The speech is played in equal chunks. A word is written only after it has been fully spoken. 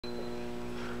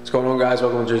What's going on, guys?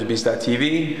 Welcome to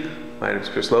JerseyBeast.tv. My name is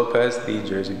Chris Lopez, the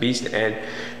Jersey Beast, and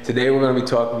today we're going to be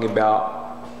talking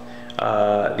about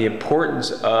the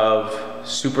importance of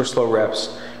super slow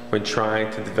reps when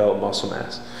trying to develop muscle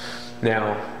mass.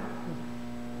 Now,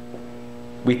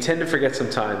 we tend to forget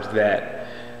sometimes that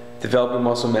developing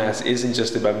muscle mass isn't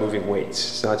just about moving weights.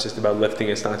 It's not just about lifting.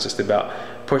 It's not just about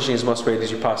pushing as much weight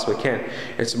as you possibly can.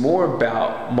 It's more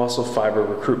about muscle fiber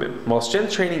recruitment. While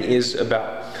strength training is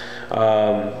about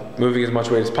moving as much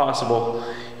weight as possible,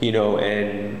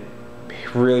 and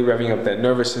really revving up that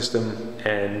nervous system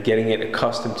and getting it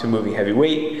accustomed to moving heavy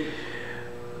weight,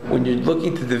 when you're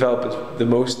looking to develop the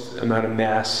most amount of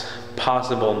mass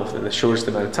possible in the shortest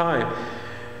amount of time,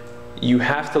 you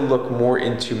have to look more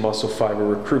into muscle fiber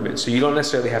recruitment. So you don't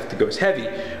necessarily have to go as heavy,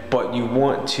 but you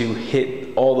want to hit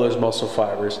all those muscle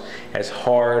fibers as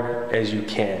hard as you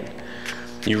can.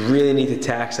 You really need to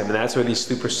tax them, and that's where these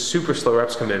super slow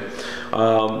reps come in.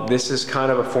 This is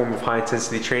kind of a form of high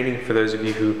intensity training. For those of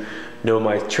you who know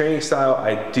my training style,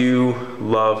 I do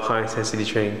love high intensity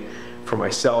training for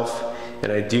myself,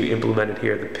 and I do implement it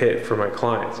here at the pit for my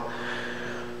clients.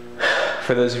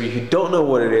 For those of you who don't know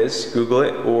what it is, Google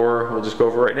it, or we'll just go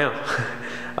over it right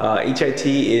now. HIT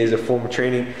is a form of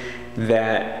training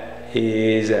that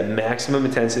is at maximum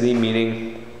intensity,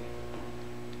 meaning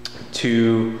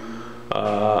to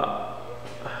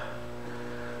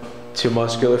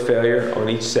muscular failure on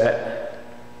each set.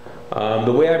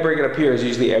 The way I break it up here is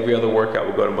usually every other workout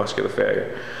will go to muscular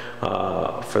failure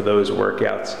for those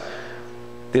workouts.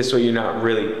 This way you're not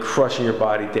really crushing your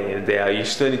body day in and day out. You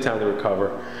still need time to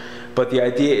recover. But the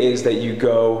idea is that you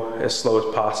go as slow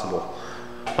as possible.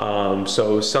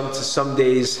 So some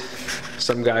days,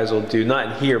 some guys will do, not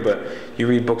in here, but you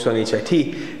read books on HIT,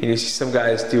 and you see some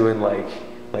guys doing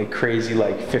like crazy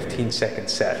 15-second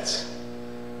sets.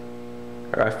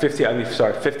 Or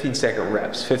 15-second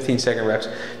reps. 15-second reps.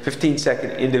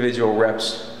 15-second individual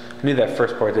reps. I knew that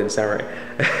first part didn't sound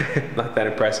right. Not that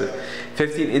impressive.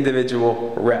 15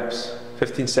 individual reps.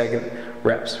 15-second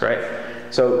reps, right?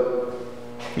 So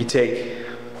you take,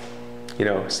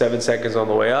 7 seconds on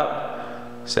the way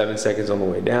up, 7 seconds on the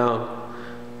way down.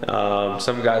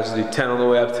 Some guys do 10 on the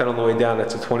way up, 10 on the way down.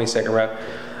 That's a 20-second rep.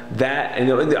 That, and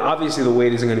obviously the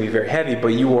weight isn't going to be very heavy,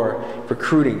 but you are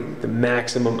recruiting the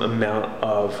maximum amount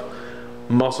of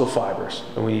muscle fibers.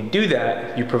 And when you do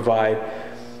that, you provide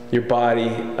your body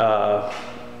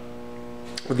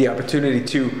with the opportunity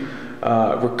to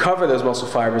recover those muscle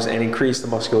fibers and increase the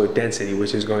muscular density,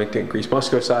 which is going to increase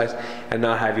muscular size and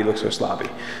not have you look so sloppy.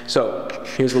 So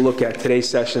here's a look at today's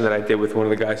session that I did with one of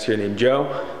the guys here named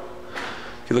Joe.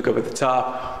 If you look up at the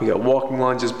top, we got walking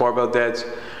lunges, barbell deads,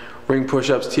 ring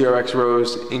push-ups, TRX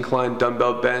rows, incline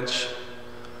dumbbell bench,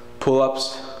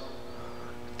 pull-ups,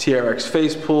 TRX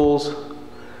face pulls,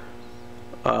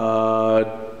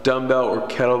 dumbbell or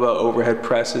kettlebell overhead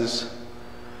presses,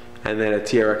 and then a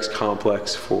TRX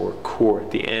complex for core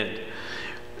at the end.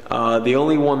 The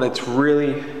only one that's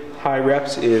really high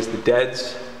reps is the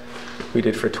deads. We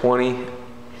did for 20.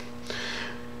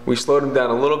 We slowed them down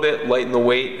a little bit, lightened the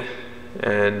weight,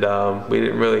 and we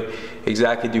didn't really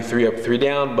exactly do 3 up, 3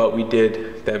 down, but we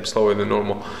did them slower than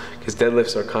normal, because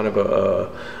deadlifts are kind of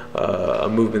a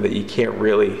movement that you can't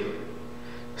really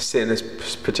sit in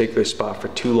this particular spot for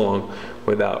too long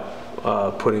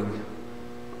without putting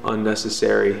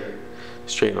unnecessary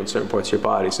strain on certain parts of your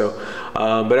body. So,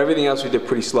 but everything else we did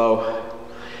pretty slow.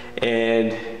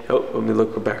 And let me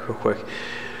look back real quick.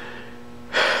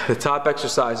 The top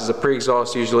exercise is a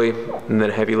pre-exhaust usually, and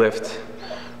then a heavy lift.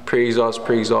 Pre-exhaust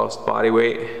body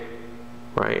weight,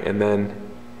 right? And then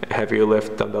a heavier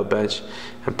lift, dumbbell bench,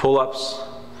 and pull-ups.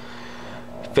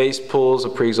 Face pulls, a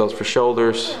pre-exhaust for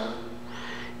shoulders,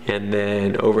 and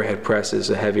then overhead presses,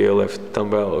 a heavier lift,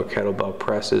 dumbbell or kettlebell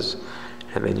presses,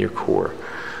 and then your core.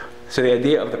 So the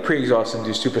idea of the pre-exhaust is to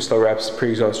do super slow reps,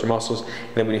 pre-exhaust your muscles,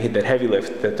 and then when you hit that heavy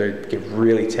lift, that they get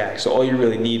really taxed. So all you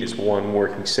really need is one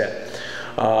working set.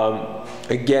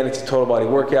 Again, it's a total body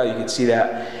workout, you can see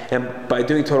that. And by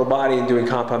doing total body and doing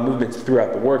compound movements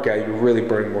throughout the workout, you're really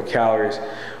burning more calories.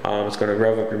 It's going to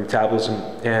rev up your metabolism,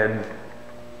 and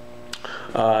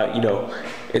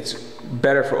it's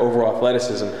better for overall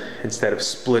athleticism instead of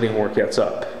splitting workouts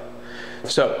up.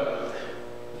 So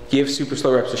give super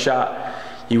slow reps a shot.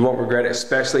 You won't regret it,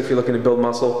 especially if you're looking to build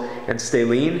muscle and stay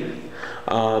lean.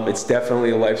 It's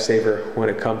definitely a lifesaver when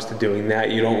it comes to doing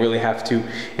that. You don't really have to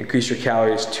increase your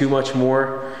calories too much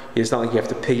more. It's not like you have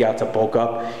to pig out to bulk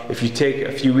up. If you take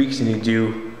a few weeks and you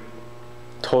do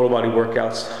total body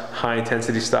workouts, high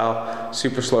intensity style,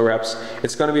 super slow reps,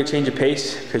 it's going to be a change of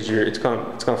pace because it's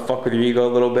going to fuck with your ego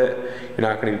a little bit. You're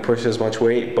not going to be pushing as much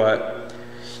weight, but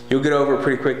you'll get over it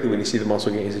pretty quickly when you see the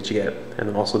muscle gains that you get and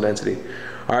the muscle density.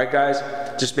 All right, guys,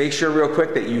 just make sure real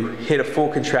quick that you hit a full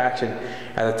contraction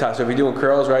at the top. So if you're doing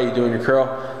curls, right, you're doing your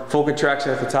curl, full contraction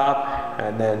at the top,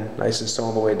 and then nice and slow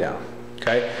on the way down,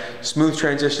 okay? Smooth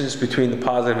transitions between the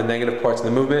positive and negative parts of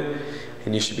the movement,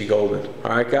 and you should be golden.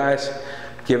 All right, guys,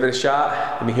 give it a shot.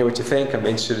 Let me hear what you think. I'm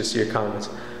interested to see your comments.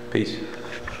 Peace.